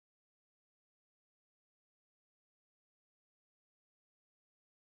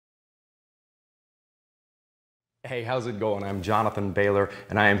Hey, how's it going? I'm Jonathan Bailor,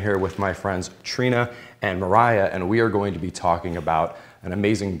 and I am here with my friends Trina and Mariah, and we are going to be talking about an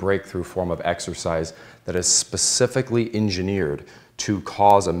amazing breakthrough form of exercise that is specifically engineered to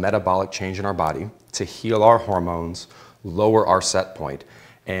cause a metabolic change in our body, to heal our hormones, lower our set point,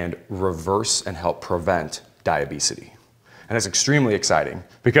 and reverse and help prevent diabetes. And it's extremely exciting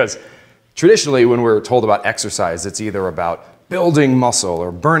because traditionally when we're told about exercise, it's either about building muscle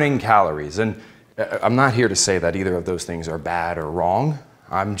or burning calories. And I'm not here to say that either of those things are bad or wrong.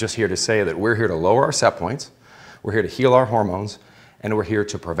 I'm just here to say that we're here to lower our set points, we're here to heal our hormones, and we're here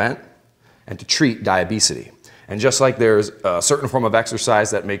to prevent and to treat diabetes. And just like there's a certain form of exercise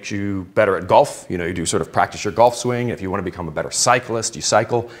that makes you better at golf, you do sort of practice your golf swing. If you want to become a better cyclist, you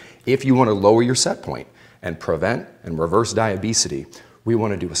cycle. If you want to lower your set point and prevent and reverse diabetes, we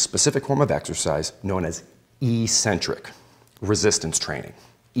want to do a specific form of exercise known as eccentric resistance training.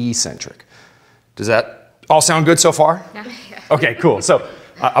 Eccentric. Does that all sound good so far? Yeah. Okay, cool. So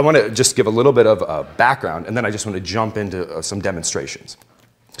I want to just give a little bit of background, and then I just want to jump into some demonstrations.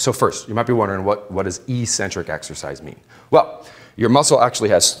 So first, you might be wondering, what does eccentric exercise mean? Well, your muscle actually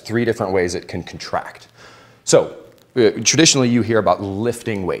has 3 different ways it can contract. So traditionally you hear about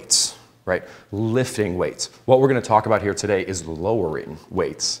lifting weights, right? Lifting weights. What we're going to talk about here today is lowering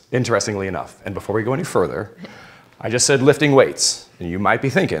weights, interestingly enough. And before we go any further, I just said lifting weights, and you might be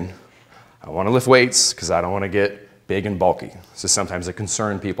thinking, I want to lift weights because I don't want to get big and bulky. This is sometimes a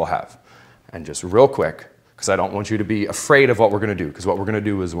concern people have. And just real quick, because I don't want you to be afraid of what we're going to do, because what we're going to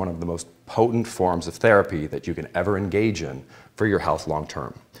do is one of the most potent forms of therapy that you can ever engage in for your health long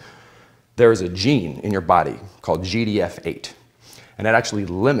term. There is a gene in your body called GDF8, and it actually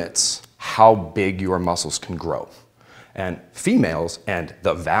limits how big your muscles can grow. And females, and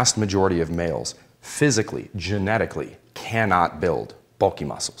the vast majority of males, physically, genetically, cannot build bulky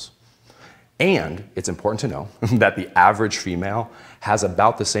muscles. And it's important to know that the average female has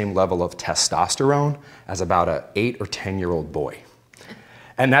about the same level of testosterone as about an 8 or 10-year-old boy.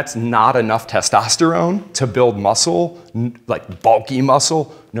 And that's not enough testosterone to build muscle, like bulky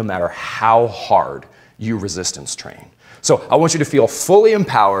muscle, no matter how hard you resistance train. So I want you to feel fully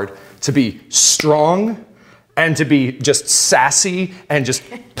empowered to be strong and to be just sassy and just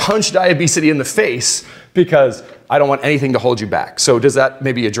punch diabetes in the face, because I don't want anything to hold you back. So does that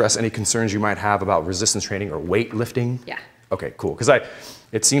maybe address any concerns you might have about resistance training or weightlifting? Yeah. Okay, cool. Because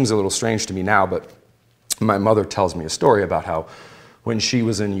it seems a little strange to me now, but my mother tells me a story about how when she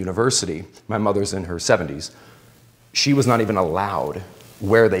was in university, my mother's in her 70s, she was not even allowed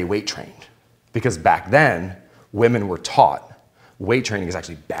where they weight trained. Because back then, women were taught weight training is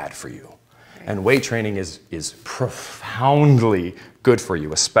actually bad for you. And weight training is profoundly good for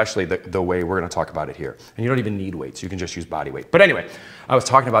you, especially the way we're going to talk about it here. And you don't even need weights. You can just use body weight. But anyway, I was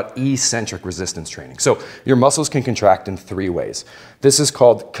talking about eccentric resistance training. So your muscles can contract in 3 ways. This is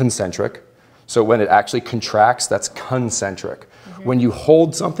called concentric. So when it actually contracts, that's concentric. Mm-hmm. When you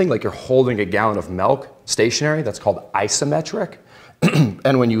hold something, like you're holding a gallon of milk stationary, that's called isometric.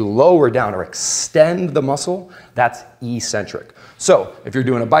 And when you lower down or extend the muscle, that's eccentric. So if you're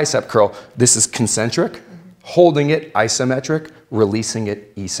doing a bicep curl, this is concentric, holding it isometric, releasing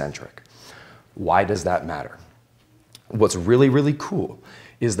it eccentric. Why does that matter? What's really, really cool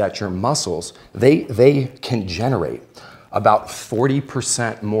is that your muscles, they can generate about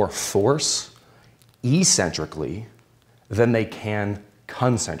 40% more force eccentrically than they can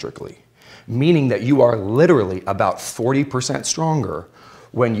concentrically. Meaning that you are literally about 40% stronger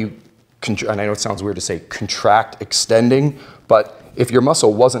when you, and I know it sounds weird to say contract extending, but if your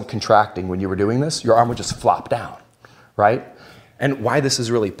muscle wasn't contracting when you were doing this, your arm would just flop down, right? And why this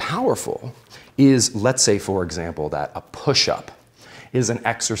is really powerful is, let's say, for example, that a push-up is an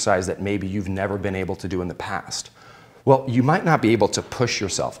exercise that maybe you've never been able to do in the past. Well, you might not be able to push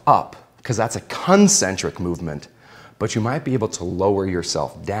yourself up because that's a concentric movement, but you might be able to lower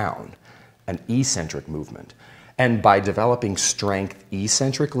yourself down, an eccentric movement. And by developing strength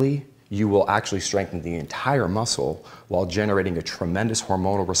eccentrically, you will actually strengthen the entire muscle while generating a tremendous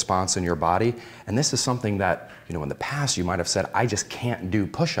hormonal response in your body. And this is something that, in the past you might have said, I just can't do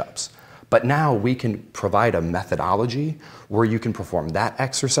push-ups. But now we can provide a methodology where you can perform that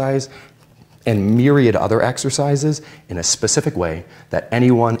exercise and myriad other exercises in a specific way that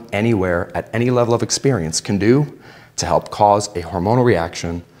anyone, anywhere, at any level of experience can do to help cause a hormonal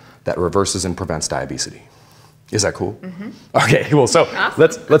reaction that reverses and prevents diabetes. Is that cool? Mm-hmm. Okay, cool. So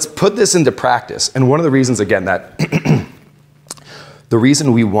awesome. let's put this into practice. And one of the reasons, again, that the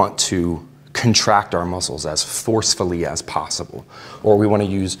reason we want to contract our muscles as forcefully as possible, or we want to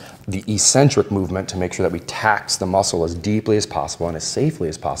use the eccentric movement to make sure that we tax the muscle as deeply as possible and as safely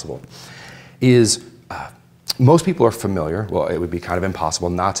as possible, is most people are familiar, well, it would be kind of impossible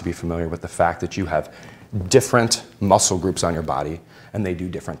not to be familiar with the fact that you have different muscle groups on your body and they do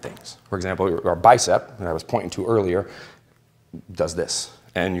different things. For example, our bicep, that I was pointing to earlier, does this.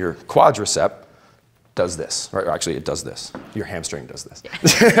 And your quadricep does this, right? Actually, it does this. Your hamstring does this.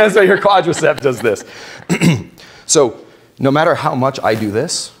 Yeah. So your quadricep does this. So no matter how much I do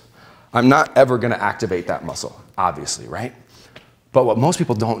this, I'm not ever going to activate that muscle, obviously, right? But what most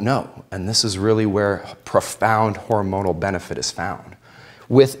people don't know, and this is really where profound hormonal benefit is found,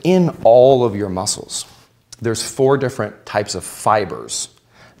 within all of your muscles, there's 4 different types of fibers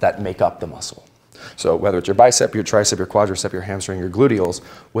that make up the muscle. So whether it's your bicep, your tricep, your quadricep, your hamstring, your gluteals,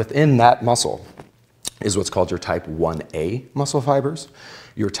 within that muscle is what's called your type 1A muscle fibers,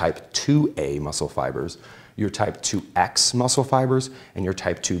 your type 2A muscle fibers, your type 2X muscle fibers, and your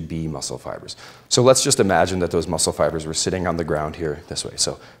type 2B muscle fibers. So let's just imagine that those muscle fibers were sitting on the ground here this way.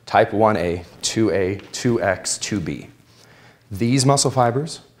 So type 1A, 2A, 2X, 2B. These muscle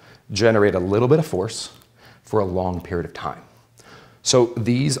fibers generate a little bit of force for a long period of time. So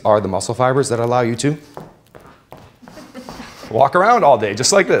these are the muscle fibers that allow you to walk around all day,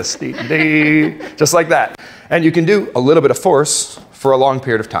 just like this, just like that. And you can do a little bit of force for a long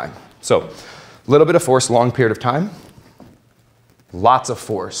period of time. So a little bit of force, long period of time, lots of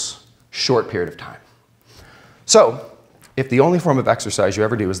force, short period of time. So if the only form of exercise you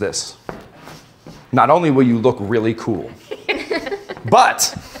ever do is this, not only will you look really cool,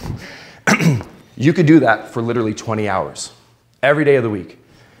 but you could do that for literally 20 hours, every day of the week.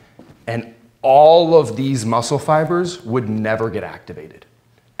 And all of these muscle fibers would never get activated.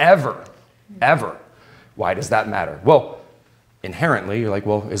 Ever. Ever. Why does that matter? Well, inherently, you're like,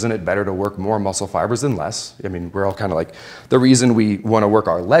 well, isn't it better to work more muscle fibers than less? I mean, we're all kind of like, the reason we want to work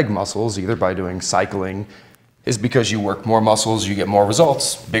our leg muscles, either by doing cycling, is because you work more muscles, you get more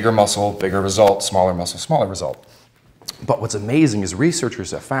results. Bigger muscle, bigger result, smaller muscle, smaller result. But what's amazing is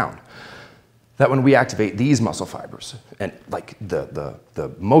researchers have found that when we activate these muscle fibers, and like the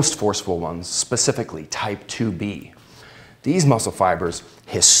most forceful ones, specifically type 2B, these muscle fibers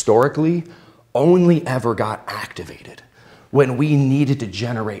historically only ever got activated when we needed to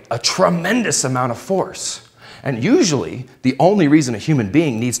generate a tremendous amount of force. And usually, the only reason a human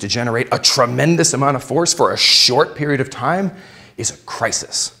being needs to generate a tremendous amount of force for a short period of time is a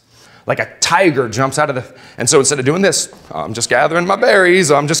crisis. Like a tiger jumps out of the, and so instead of doing this, I'm just gathering my berries,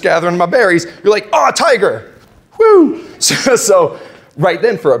 you're like, oh, a tiger, woo! So right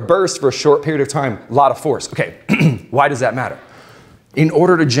then, for a burst, for a short period of time, a lot of force. Okay, why does that matter? In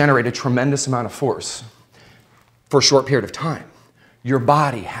order to generate a tremendous amount of force for a short period of time, your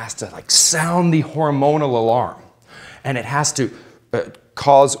body has to like sound the hormonal alarm, and it has to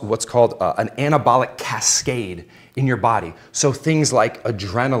cause what's called an anabolic cascade in your body. So things like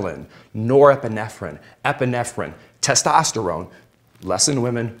adrenaline, norepinephrine, epinephrine, testosterone, less in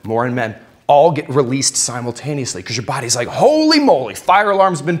women, more in men, all get released simultaneously because your body's like, holy moly, fire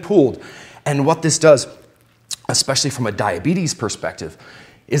alarm's been pulled. And what this does, especially from a diabetes perspective,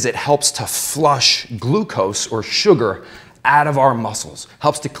 is it helps to flush glucose or sugar out of our muscles,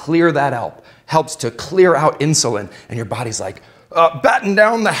 helps to clear that out, helps to clear out insulin, and your body's like, batten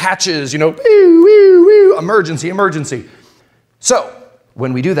down the hatches, you know, woo, woo, woo, emergency, emergency. So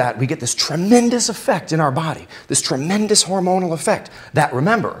when we do that, we get this tremendous effect in our body, this tremendous hormonal effect that,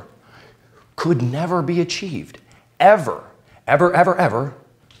 remember, could never be achieved, ever, ever, ever, ever,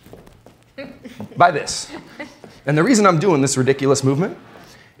 by this. And the reason I'm doing this ridiculous movement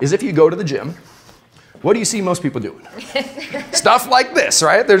is if you go to the gym, what do you see most people doing? Stuff like this,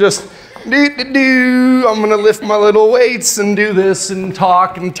 right? They're just, do, I'm gonna lift my little weights and do this and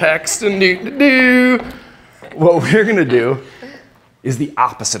talk and text and do. What we're gonna do is the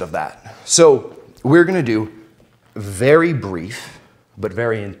opposite of that. So we're gonna do very brief, but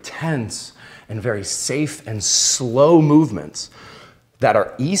very intense and very safe and slow movements that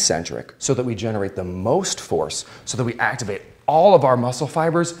are eccentric so that we generate the most force, so that we activate all of our muscle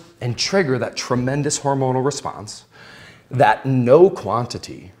fibers and trigger that tremendous hormonal response that no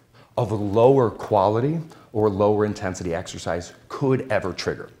quantity of lower quality or lower intensity exercise could ever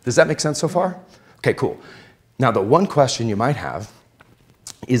trigger. Does that make sense so far? Okay, cool. Now, the one question you might have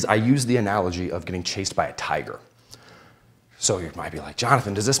is I use the analogy of getting chased by a tiger. So you might be like,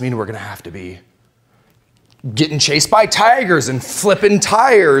 Jonathan, does this mean we're gonna have to be getting chased by tigers and flipping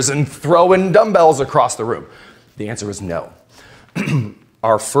tires and throwing dumbbells across the room? The answer is no.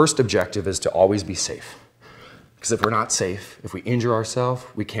 Our first objective is to always be safe. Because if we're not safe, if we injure ourselves,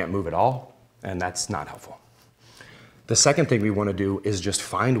 we can't move at all, and that's not helpful. The second thing we want to do is just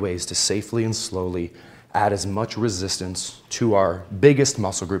find ways to safely and slowly add as much resistance to our biggest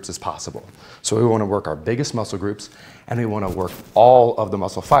muscle groups as possible. So we want to work our biggest muscle groups, and we want to work all of the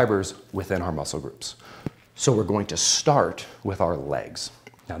muscle fibers within our muscle groups. So we're going to start with our legs.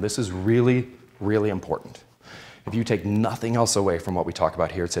 Now this is really, really important. If you take nothing else away from what we talk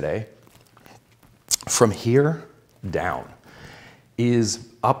about here today, from here down is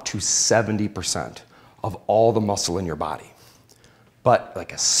up to 70% of all the muscle in your body. But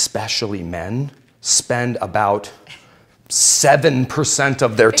like especially men spend about 7%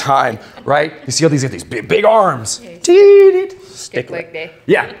 of their time, right? You see all these big arms. Stick leg day.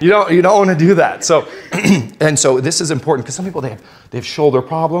 Yeah, you don't want to do that. So, and so this is important because some people they have shoulder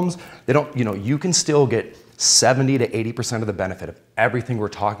problems. They don't, you can still get 70 to 80% of the benefit of everything we're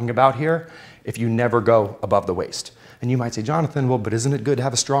talking about here if you never go above the waist. And you might say, Jonathan, well, but isn't it good to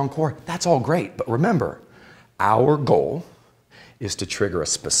have a strong core? That's all great, but remember, our goal is to trigger a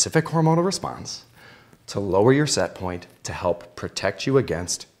specific hormonal response to lower your set point to help protect you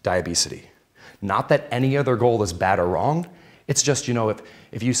against diabetes. Not that any other goal is bad or wrong. It's just,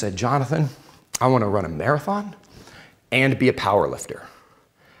 if you said, Jonathan, I want to run a marathon and be a power lifter,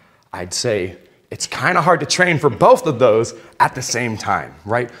 I'd say it's kind of hard to train for both of those at the same time,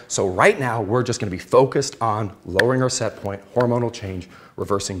 right? So right now, we're just going to be focused on lowering our set point, hormonal change,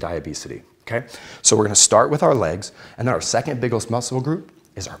 reversing diabetes, okay? So we're going to start with our legs, and then our second biggest muscle group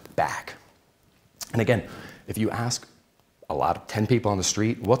is our back. And again, if you ask 10 people on the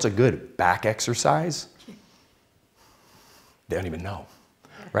street, what's a good back exercise? They don't even know,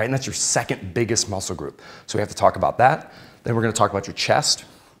 right? And that's your second biggest muscle group. So we have to talk about that. Then we're going to talk about your chest.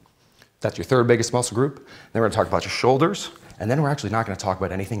 That's your third biggest muscle group. Then we're going to talk about your shoulders. And then we're actually not going to talk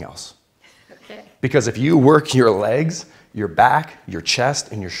about anything else. Okay. Because if you work your legs, your back, your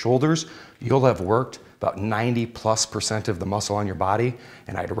chest, and your shoulders, you'll have worked about 90+% of the muscle on your body.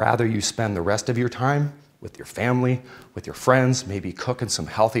 And I'd rather you spend the rest of your time with your family, with your friends, maybe cooking some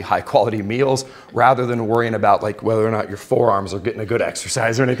healthy, high-quality meals, rather than worrying about whether or not your forearms are getting a good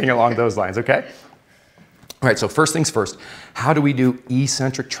exercise or anything along those lines, okay? All right, so first things first, how do we do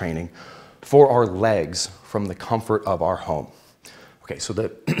eccentric training for our legs from the comfort of our home? Okay, so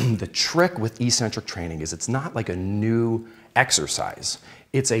the trick with eccentric training is it's not like a new exercise.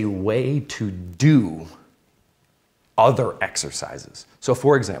 It's a way to do other exercises. So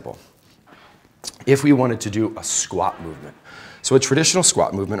for example, if we wanted to do a squat movement. So a traditional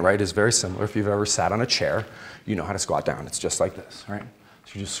squat movement, right, is very similar. If you've ever sat on a chair, you know how to squat down. It's just like this, right?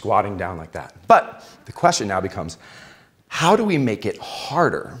 So you're just squatting down like that. But the question now becomes, how do we make it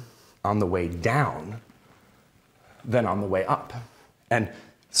harder on the way down than on the way up? And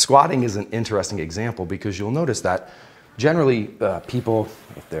squatting is an interesting example because you'll notice that generally people,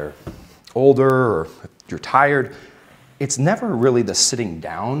 if they're older or if you're tired, it's never really the sitting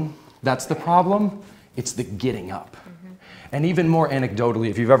down that's the problem, it's the getting up. Mm-hmm. And even more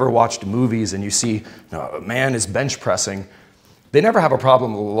anecdotally, if you've ever watched movies and you see a man is bench pressing, they never have a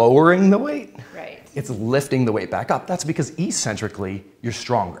problem lowering the weight. Right. It's lifting the weight back up. That's because eccentrically, you're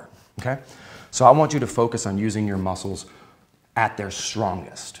stronger, okay? So I want you to focus on using your muscles at their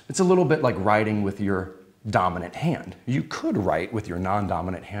strongest. It's a little bit like writing with your dominant hand. You could write with your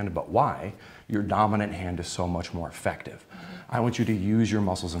non-dominant hand, but why? Your dominant hand is so much more effective. I want you to use your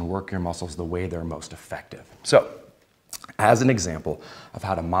muscles and work your muscles the way they're most effective. So, as an example of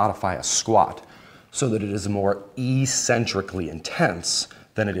how to modify a squat so that it is more eccentrically intense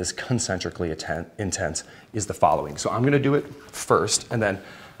than it is concentrically intense is the following. So I'm gonna do it first, and then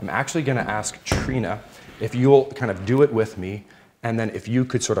I'm actually gonna ask Trina if you'll kind of do it with me, and then if you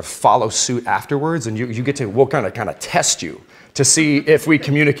could sort of follow suit afterwards, and you get to, we'll kind of test you to see if we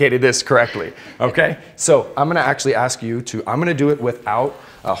communicated this correctly, okay? So I'm gonna actually ask you to, I'm gonna do it without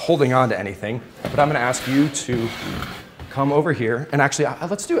holding on to anything, but I'm gonna ask you to come over here, and actually,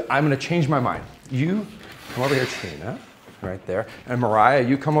 let's do it. I'm gonna change my mind. You come over here, Trina, right there, and Mariah,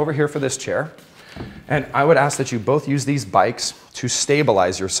 you come over here for this chair, and I would ask that you both use these bikes to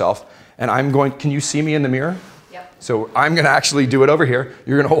stabilize yourself, and I'm going, can you see me in the mirror? Yep. So I'm gonna actually do it over here.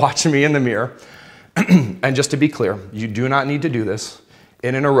 You're gonna watch me in the mirror. And just to be clear, you do not need to do this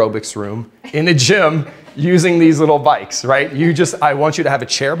in an aerobics room, in a gym, using these little bikes, right? I want you to have a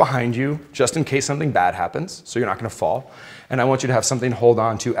chair behind you, just in case something bad happens, so you're not gonna fall. And I want you to have something to hold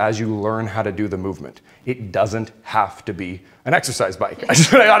on to as you learn how to do the movement. It doesn't have to be an exercise bike. I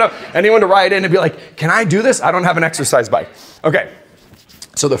don't want anyone to ride in and be like, can I do this? I don't have an exercise bike. Okay,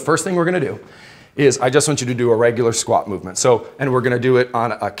 so the first thing we're gonna do is I just want you to do a regular squat movement. So, and we're gonna do it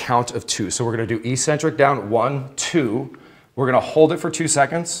on a count of 2. So we're gonna do eccentric down, 1, 2. We're gonna hold it for 2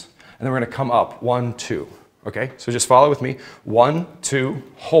 seconds, and then we're gonna come up, 1, 2. Okay, so just follow with me. 1, 2,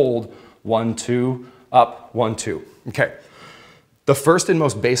 hold, 1, 2, up, 1, 2. Okay. The first and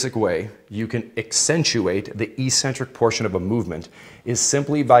most basic way you can accentuate the eccentric portion of a movement is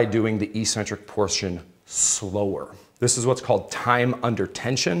simply by doing the eccentric portion slower. This is what's called time under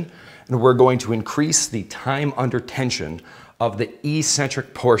tension, and we're going to increase the time under tension of the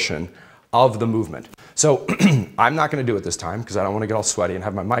eccentric portion of the movement. So I'm not going to do it this time because I don't want to get all sweaty and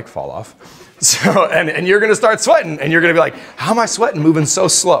have my mic fall off. So, and you're going to start sweating and you're going to be like, how am I sweating moving so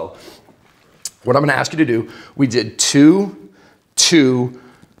slow? What I'm going to ask you to do, we did 2, 2,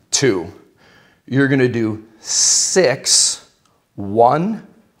 2. You're going to do 6, 1,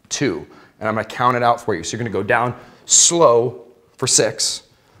 2. And I'm going to count it out for you. So you're going to go down slow for 6,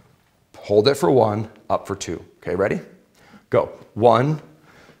 hold it for 1, up for 2. Okay, ready? Go. 1,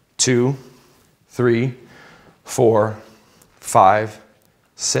 2, 3, 4, 5,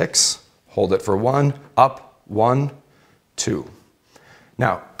 6. Hold it for 1, up, 1, 2.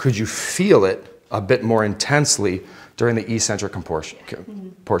 Now, could you feel it a bit more intensely during the eccentric portion?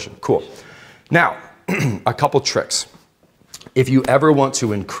 Cool. Now, a couple tricks. If you ever want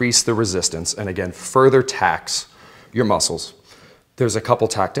to increase the resistance and again, further tax your muscles, there's a couple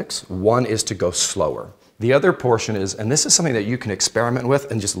tactics. One is to go slower. The other portion is, and this is something that you can experiment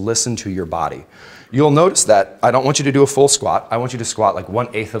with and just listen to your body. You'll notice that I don't want you to do a full squat. I want you to squat like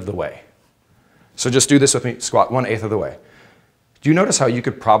 1/8 of the way. So just do this with me, squat 1/8 of the way. Do you notice how you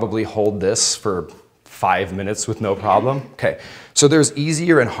could probably hold this for 5 minutes with no problem? Okay, so there's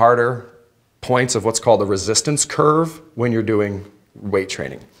easier and harder points of what's called a resistance curve when you're doing weight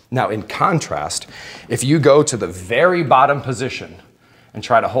training. Now in contrast, if you go to the very bottom position and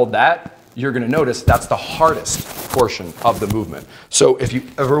try to hold that, you're going to notice that's the hardest portion of the movement. So if you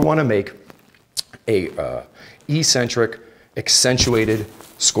ever want to make a eccentric, accentuated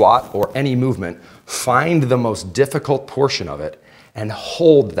squat or any movement, find the most difficult portion of it and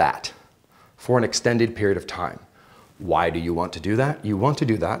hold that for an extended period of time. Why do you want to do that? You want to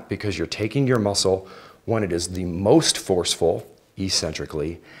do that because you're taking your muscle when it is the most forceful,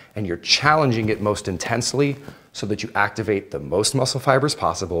 eccentrically, and you're challenging it most intensely so that you activate the most muscle fibers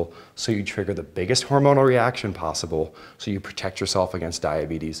possible, so you trigger the biggest hormonal reaction possible, so you protect yourself against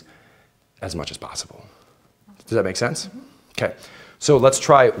diabetes as much as possible. Does that make sense? Okay, so let's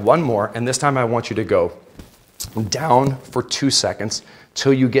try one more, and this time I want you to go down for 2 seconds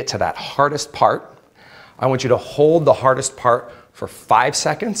till you get to that hardest part. I want you to hold the hardest part for 5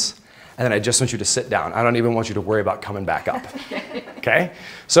 seconds, and then I just want you to sit down. I don't even want you to worry about coming back up, okay?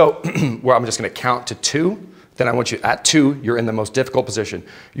 So where I'm just gonna count to 2, then I want you, at 2, you're in the most difficult position.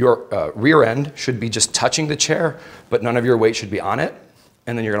 Your rear end should be just touching the chair, but none of your weight should be on it,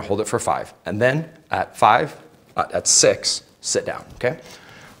 and then you're gonna hold it for 5. And then at 6, sit down, okay?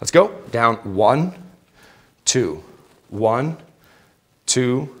 Let's go, down 1, 2, 1,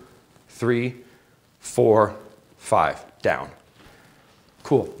 2, 3, 4, 5, down.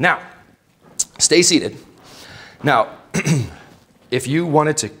 Cool, now, stay seated. Now, if you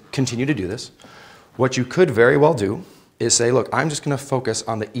wanted to continue to do this, what you could very well do is say, look, I'm just gonna focus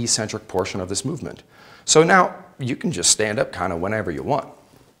on the eccentric portion of this movement. So now you can just stand up kind of whenever you want.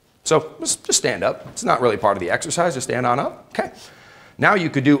 So just stand up. It's not really part of the exercise, just stand on up, okay. Now you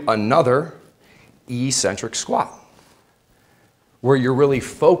could do another eccentric squat where you're really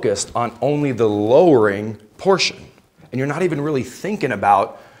focused on only the lowering portion and you're not even really thinking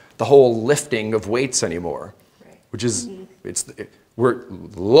about the whole lifting of weights anymore, which is, we're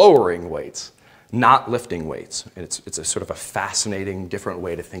lowering weights, not lifting weights. And it's a sort of a fascinating, different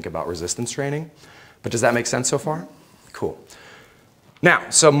way to think about resistance training. But does that make sense so far? Cool. Now,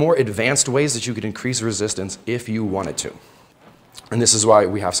 some more advanced ways that you could increase resistance if you wanted to. And this is why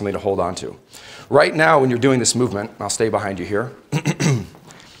we have something to hold on to. Right now, when you're doing this movement, I'll stay behind you here,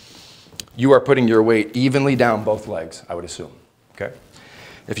 you are putting your weight evenly down both legs, I would assume, okay?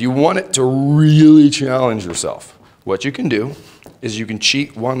 If you want it to really challenge yourself, what you can do is you can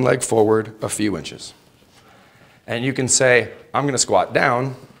cheat one leg forward a few inches. And you can say, I'm gonna squat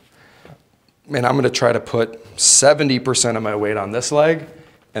down, and I'm gonna try to put 70% of my weight on this leg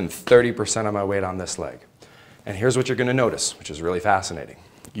and 30% of my weight on this leg. And here's what you're gonna notice, which is really fascinating.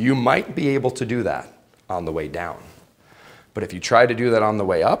 You might be able to do that on the way down. But if you try to do that on the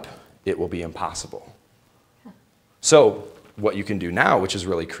way up, it will be impossible. So what you can do now, which is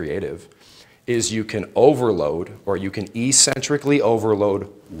really creative, is you can overload, or you can eccentrically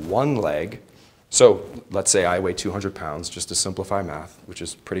overload one leg. So let's say I weigh 200 pounds, just to simplify math, which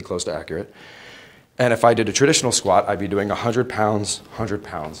is pretty close to accurate. And if I did a traditional squat, I'd be doing 100 pounds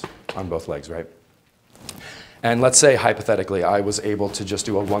on both legs, right? And let's say, hypothetically, I was able to just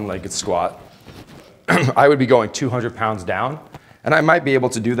do a one-legged squat. I would be going 200 pounds down, and I might be able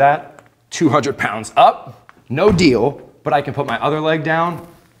to do that 200 pounds up, no deal, but I can put my other leg down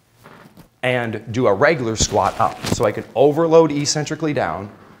and do a regular squat up. So I can overload eccentrically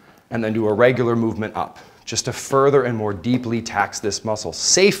down and then do a regular movement up, just to further and more deeply tax this muscle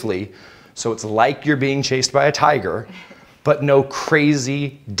safely, so it's like you're being chased by a tiger, but no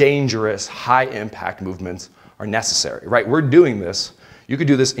crazy, dangerous, high impact movements are necessary, right? We're doing this. You could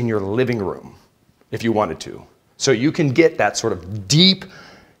do this in your living room if you wanted to. So you can get that sort of deep,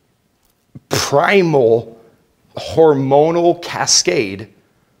 primal, hormonal cascade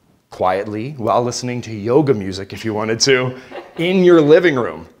quietly while listening to yoga music if you wanted to in your living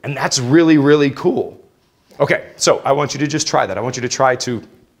room. And that's really, really cool. Okay, so I want you to just try that. I want you to try to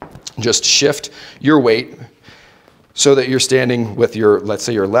just shift your weight so that you're standing with your, let's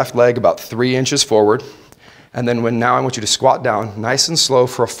say your left leg about 3 inches forward. And then now I want you to squat down nice and slow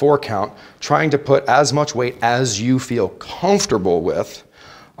for a 4 count, trying to put as much weight as you feel comfortable with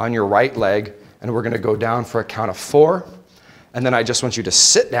on your right leg. And we're gonna go down for a count of 4. And then I just want you to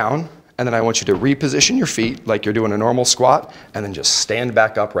sit down, and then I want you to reposition your feet like you're doing a normal squat, and then just stand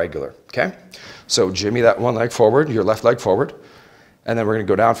back up regular, okay? So jimmy that one leg forward, your left leg forward, and then we're gonna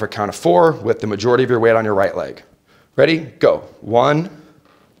go down for a count of 4 with the majority of your weight on your right leg. Ready? Go. 1,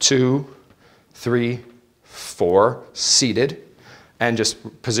 2, 3, 4, seated, and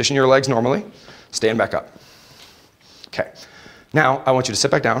just position your legs normally, stand back up. Okay, now I want you to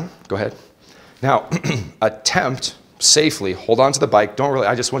sit back down, go ahead. Now, attempt safely, hold on to the bike,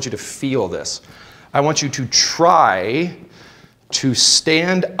 I just want you to feel this. I want you to try to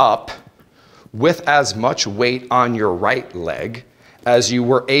stand up with as much weight on your right leg as you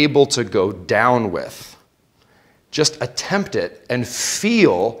were able to go down with. Just attempt it and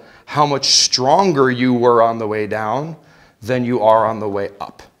feel how much stronger you were on the way down than you are on the way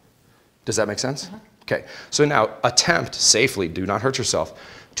up. Does that make sense? Okay, so now attempt safely, do not hurt yourself,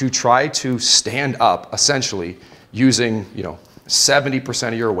 to try to stand up essentially using, 70%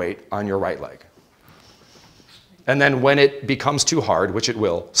 of your weight on your right leg. And then when it becomes too hard, which it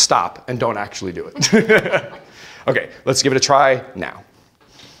will, stop and don't actually do it. Okay, let's give it a try now.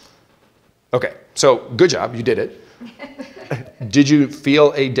 Okay, so good job, you did it. Did you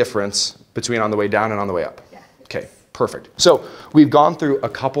feel a difference between on the way down and on the way up? Yeah. Okay, perfect. So we've gone through a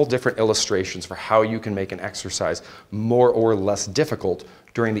couple different illustrations for how you can make an exercise more or less difficult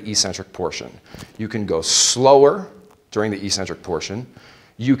during the eccentric portion. You can go slower during the eccentric portion.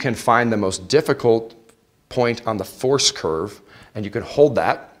 You can find the most difficult point on the force curve, and you can hold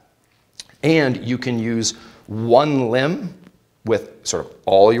that. And you can use one limb with sort of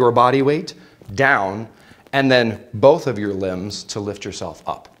all your body weight down, and then both of your limbs to lift yourself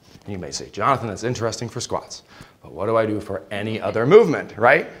up. And you may say, Jonathan, that's interesting for squats, but what do I do for any other movement,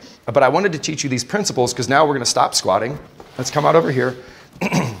 right? But I wanted to teach you these principles because now we're gonna stop squatting. Let's come out over here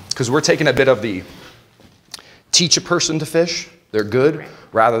because we're taking a bit of the teach a person to fish, they're good, right,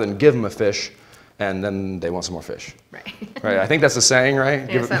 rather than give them a fish and then they want some more fish. Right. Right. I think that's the saying, right?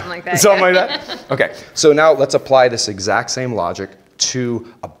 Yeah, something like that. Something like that? Okay, so now let's apply this exact same logic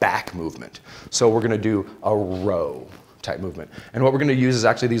to a back movement. So we're gonna do a row type movement. And what we're gonna use is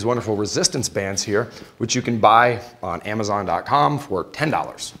actually these wonderful resistance bands here, which you can buy on Amazon.com for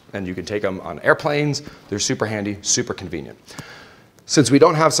 $10. And you can take them on airplanes. They're super handy, super convenient. Since we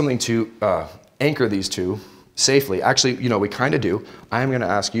don't have something to anchor these two safely, actually, we kind of do. I'm gonna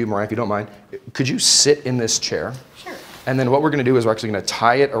ask you, Mariah, if you don't mind, could you sit in this chair? Sure. And then what we're gonna do is we're actually gonna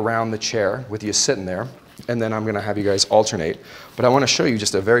tie it around the chair with you sitting there, and then I'm gonna have you guys alternate. But I wanna show you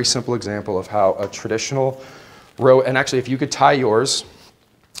just a very simple example of how a traditional row, and actually if you could tie yours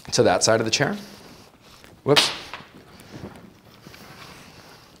to that side of the chair. Whoops.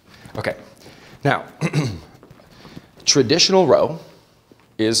 Okay, now, traditional row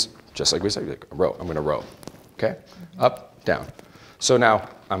is just like we said, like a row, I'm gonna row, okay? Up, down. So now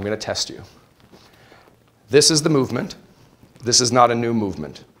I'm gonna test you. This is the movement. This is not a new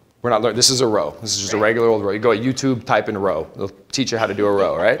movement. We're not learning, this is a row. This is just a regular old row. You go to YouTube, type in row. They'll teach you how to do a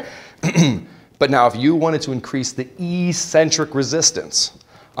row, right? But now if you wanted to increase the eccentric resistance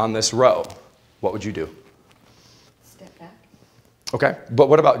on this row, what would you do? Step back. Okay, but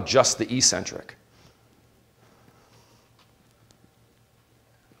what about just the eccentric?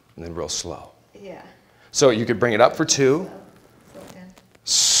 And then real slow. Yeah. So you could bring it up for 2, Slow it down.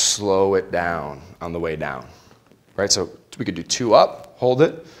 slow it down on the way down, right? So we could do 2 up, hold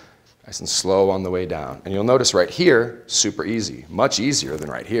it, nice and slow on the way down. And you'll notice right here, super easy, much easier than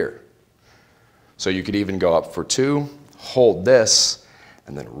right here. So you could even go up for 2, hold this,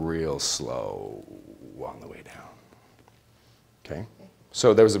 and then real slow on the way down, okay?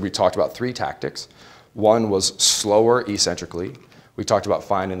 So we talked about 3 tactics. One was slower eccentrically, We talked about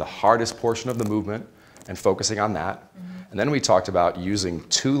finding the hardest portion of the movement and focusing on that. And then we talked about using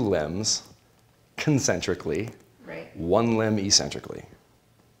 2 limbs concentrically, Right. 1 limb eccentrically.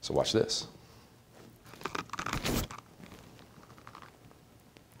 So watch this.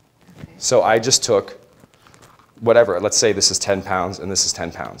 Okay. So I just took whatever, let's say this is 10 pounds and this is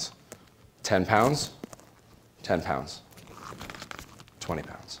 10 pounds. 10 pounds, 10 pounds, 20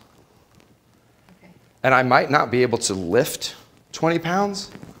 pounds. Okay. And I might not be able to lift 20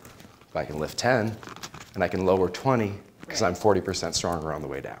 pounds, but I can lift 10 and I can lower 20 because I'm 40% stronger on the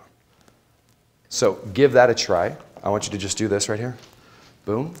way down. So give that a try. I want you to just do this right here.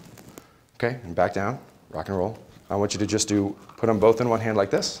 Boom. Okay, and back down, rock and roll. I want you to just put them both in one hand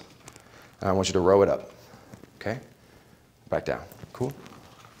like this, and I want you to row it up. Okay, back down. Cool.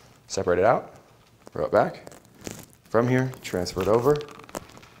 Separate it out, row it back. From here, transfer it over,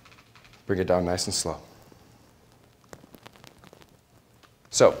 bring it down nice and slow.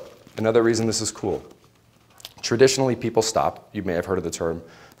 So, another reason this is cool. Traditionally, people stop. You may have heard of the term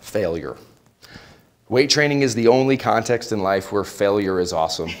failure. Weight training is the only context in life where failure is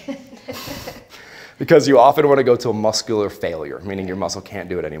awesome. Because you often want to go to a muscular failure, meaning your muscle can't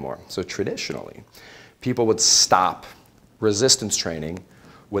do it anymore. So traditionally, people would stop resistance training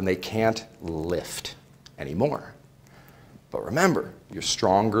when they can't lift anymore. But remember, you're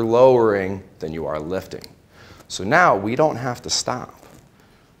stronger lowering than you are lifting. So now we don't have to stop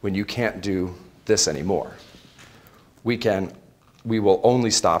when you can't do this anymore. We will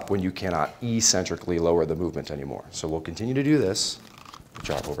only stop when you cannot eccentrically lower the movement anymore. So we'll continue to do this.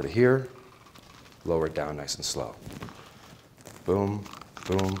 Drop over to here, lower it down nice and slow. Boom,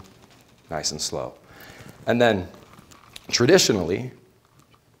 boom, nice and slow. And then traditionally,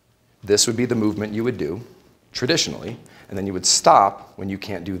 this would be the movement you would do, traditionally, and then you would stop when you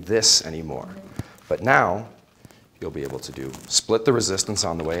can't do this anymore. But now, you'll be able to split the resistance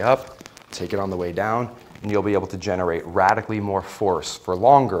on the way up, take it on the way down, and you'll be able to generate radically more force for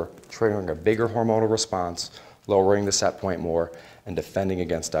longer, triggering a bigger hormonal response, lowering the set point more, and defending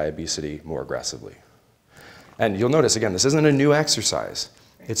against diabetes more aggressively. And you'll notice, again, this isn't a new exercise.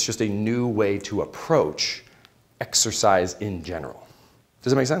 It's just a new way to approach exercise in general.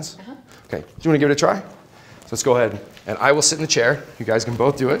 Does that make sense? Uh-huh. Okay, do you want to give it a try? So let's go ahead, and I will sit in the chair. You guys can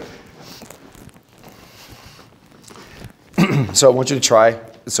both do it. So I want you to try.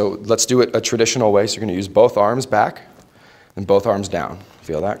 So let's do it a traditional way. So you're going to use both arms back and both arms down.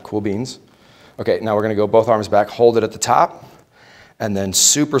 Feel that? Cool beans. Okay, now we're going to go both arms back, hold it at the top, and then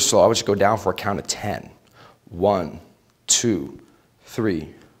super slow. I want you to go down for a count of 10. 1, 2,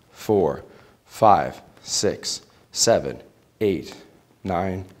 3, 4, 5, 6, 7, 8,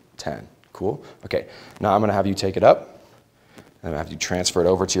 9, 10. Cool? Okay, now I'm going to have you take it up, and I'm going to have you transfer it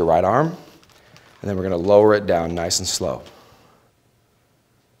over to your right arm, and then we're going to lower it down nice and slow.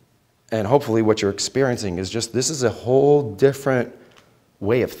 And hopefully what you're experiencing is just, this is a whole different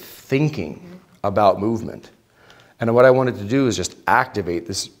way of thinking about movement. And what I wanted to do is just activate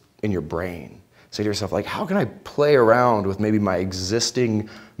this in your brain. Say to yourself, like, how can I play around with maybe my existing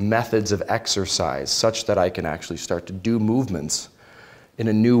methods of exercise such that I can actually start to do movements in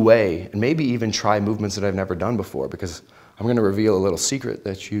a new way, and maybe even try movements that I've never done before, because I'm going to reveal a little secret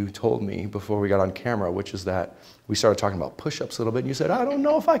that you told me before we got on camera, which is that we started talking about push-ups a little bit, and you said, I don't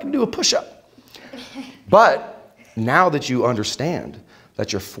know if I can do a push-up. But now that you understand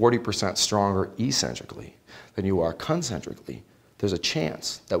that you're 40% stronger eccentrically than you are concentrically, there's a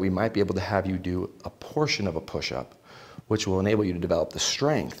chance that we might be able to have you do a portion of a push-up, which will enable you to develop the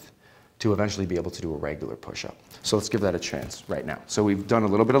strength to eventually be able to do a regular push-up. So let's give that a chance right now. So we've done a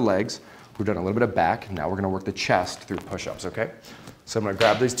little bit of legs, we've done a little bit of back, now we're gonna work the chest through push-ups, okay? So I'm gonna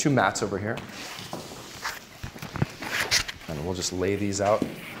grab these 2 mats over here, and we'll just lay these out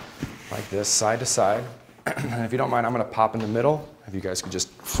like this, side to side. And if you don't mind, I'm gonna pop in the middle. If you guys could just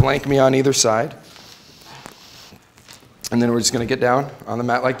flank me on either side. And then we're just gonna get down on the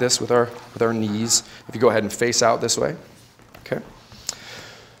mat like this with our knees. If you go ahead and face out this way, okay?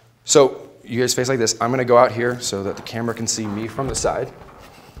 So you guys face like this. I'm gonna go out here so that the camera can see me from the side.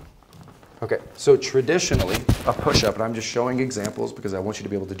 Okay, so traditionally, a push-up, and I'm just showing examples because I want you to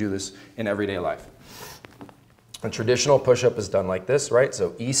be able to do this in everyday life. A traditional push-up is done like this, right?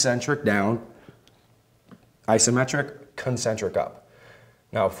 So eccentric down, isometric, concentric up.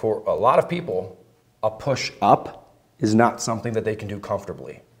 Now, for a lot of people, a push-up is not something that they can do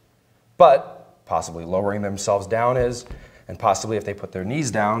comfortably. But possibly lowering themselves down is, and possibly if they put their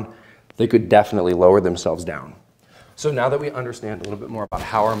knees down, they could definitely lower themselves down. So now that we understand a little bit more about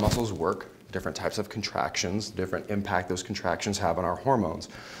how our muscles work, different types of contractions, different impact those contractions have on our hormones,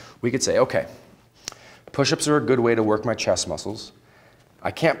 we could say, okay, push-ups are a good way to work my chest muscles,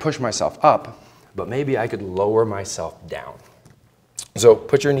 I can't push myself up, but maybe I could lower myself down. So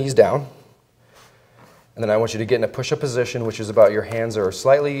put your knees down, and then I want you to get in a push-up position, which is about your hands are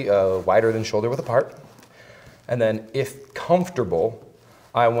slightly wider than shoulder width apart. And then if comfortable,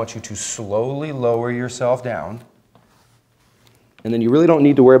 I want you to slowly lower yourself down. And then you really don't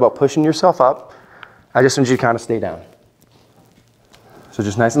need to worry about pushing yourself up. I just want you to kind of stay down. So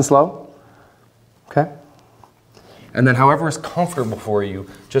just nice and slow, okay? And then however is comfortable for you,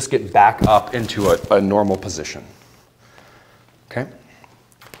 just get back up into a normal position, okay?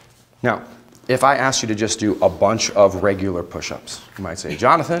 Now, if I asked you to just do a bunch of regular push-ups, you might say,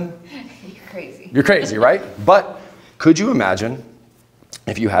 Jonathan, You're crazy. you're crazy, right? But could you imagine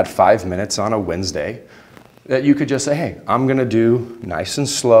if you had 5 minutes on a Wednesday that you could just say, hey, I'm gonna do nice and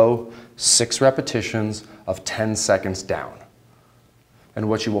slow, 6 repetitions of 10 seconds down. And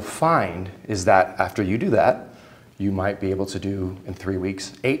what you will find is that after you do that, you might be able to do, in 3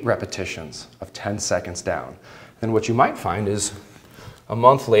 weeks, 8 repetitions of 10 seconds down. And what you might find is a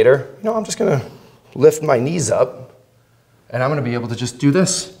month later, I'm just gonna lift my knees up and I'm gonna be able to just do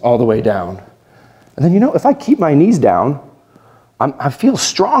this all the way down. And then if I keep my knees down, I feel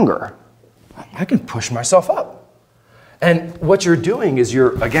stronger. I can push myself up. And what you're doing is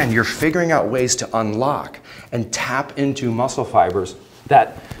you're figuring out ways to unlock and tap into muscle fibers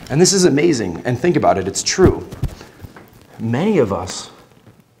that, and this is amazing, and think about it, it's true. Many of us,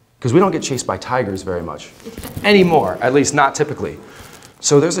 because we don't get chased by tigers very much anymore, at least not typically.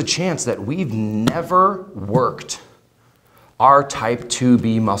 So there's a chance that we've never worked our type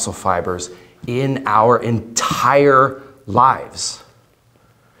 2B muscle fibers in our entire lives.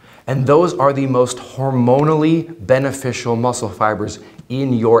 And those are the most hormonally beneficial muscle fibers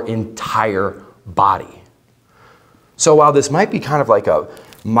in your entire body. So while this might be kind of like a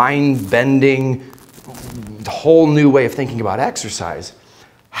mind-bending, whole new way of thinking about exercise,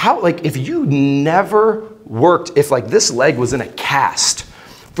 if you never worked, if this leg was in a cast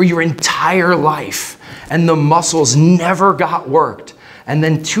for your entire life and the muscles never got worked, and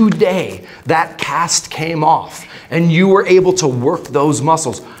then today that cast came off and you were able to work those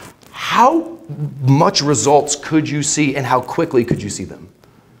muscles, how much results could you see and how quickly could you see them?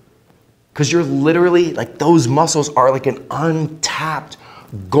 Because you're literally, those muscles are like an untapped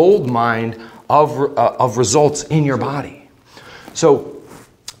gold mine of results in your body. So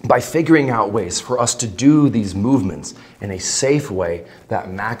by figuring out ways for us to do these movements in a safe way that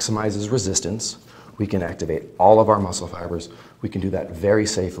maximizes resistance, we can activate all of our muscle fibers. We can do that very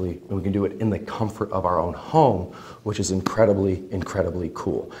safely, and we can do it in the comfort of our own home, which is incredibly, incredibly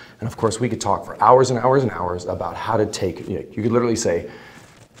cool. And of course, we could talk for hours and hours and hours about how to take, you could literally say,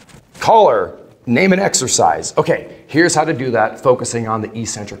 caller, name an exercise. Okay, here's how to do that, focusing on the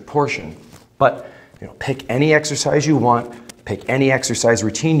eccentric portion. But pick any exercise you want, pick any exercise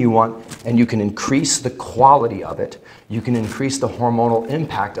routine you want, and you can increase the quality of it. You can increase the hormonal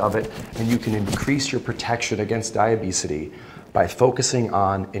impact of it, and you can increase your protection against diabetes by focusing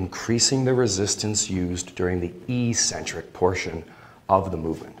on increasing the resistance used during the eccentric portion of the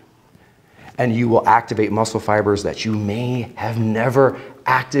movement. And you will activate muscle fibers that you may have never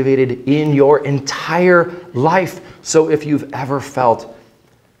activated in your entire life. So if you've ever felt,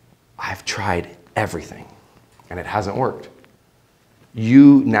 I've tried everything and it hasn't worked,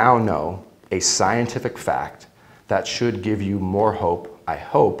 you now know a scientific fact that should give you more hope, I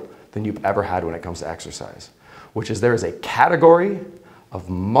hope, than you've ever had when it comes to exercise, which is there is a category of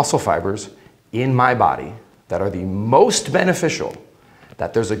muscle fibers in my body that are the most beneficial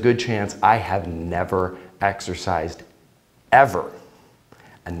that there's a good chance I have never exercised ever.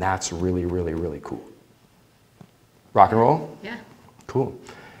 And that's really, really, really cool. Rock and roll? Yeah. Cool.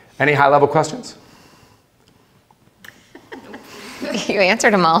 Any high-level questions? You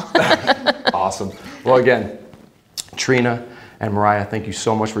answered them all. Awesome. Well, again, Trina and Mariah, thank you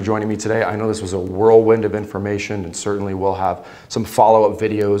so much for joining me today. I know this was a whirlwind of information, and certainly we'll have some follow-up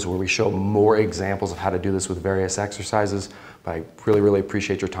videos where we show more examples of how to do this with various exercises. But I really, really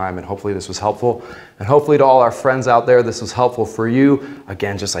appreciate your time, and hopefully this was helpful. And hopefully to all our friends out there, this was helpful for you.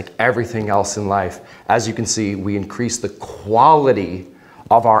 Again, just like everything else in life, as you can see, we increase the quality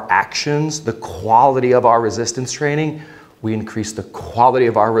of our actions, the quality of our resistance training. We increase the quality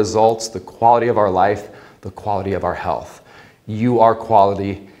of our results, the quality of our life, the quality of our health. You are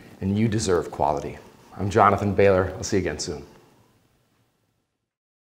quality, and you deserve quality. I'm Jonathan Bailor. I'll see you again soon.